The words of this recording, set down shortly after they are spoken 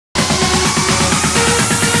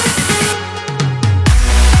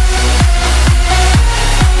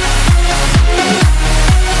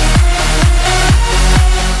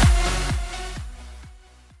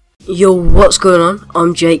Yo, what's going on?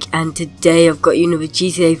 I'm Jake, and today I've got you another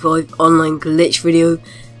GTA 5 online glitch video.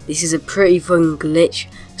 This is a pretty fun glitch,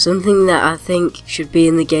 something that I think should be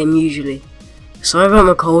in the game usually. Sorry about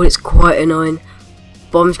my cold, it's quite annoying,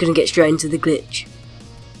 but I'm just going to get straight into the glitch.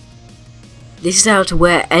 This is how to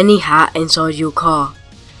wear any hat inside your car.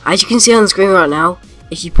 As you can see on the screen right now,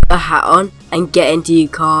 if you put a hat on and get into your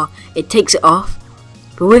car, it takes it off,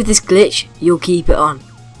 but with this glitch, you'll keep it on.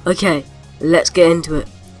 Okay, let's get into it.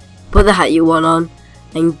 Put the hat you want on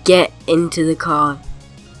and get into the car.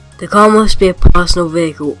 The car must be a personal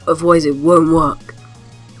vehicle, otherwise it won't work.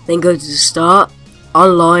 Then go to start,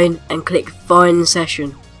 online, and click find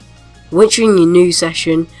session. Once you're in your new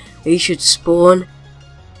session, you should spawn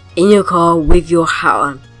in your car with your hat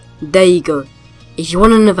on. There you go. If you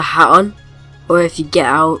want another hat on, or if you get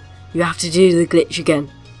out, you have to do the glitch again.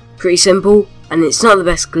 Pretty simple, and it's not the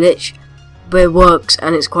best glitch, but it works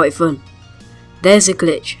and it's quite fun. There's a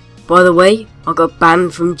glitch. By the way, I got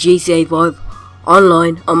banned from GTA 5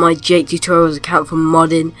 online on my Jake Tutorials account for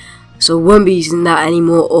modding, so I won't be using that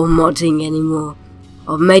anymore or modding anymore.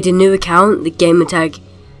 I've made a new account, the gamer tag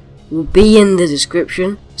will be in the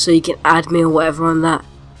description, so you can add me or whatever on that.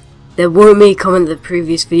 There won't be a comment in the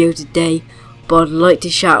previous video today, but I'd like to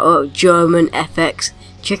shout out German FX.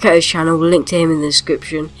 Check out his channel, link to him in the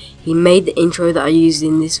description. He made the intro that I used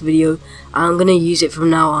in this video, and I'm going to use it from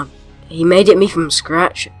now on. He made it me from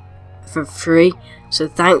scratch for free, so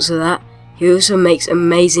thanks for that. He also makes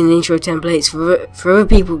amazing intro templates for other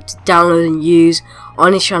people to download and use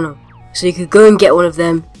on his channel, so you could go and get one of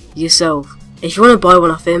them yourself. If you want to buy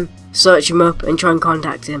one off him, search him up and try and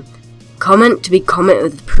contact him. Comment to be comment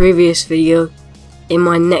with the previous video in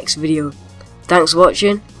my next video. Thanks for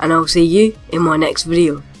watching, and I'll see you in my next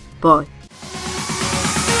video. Bye.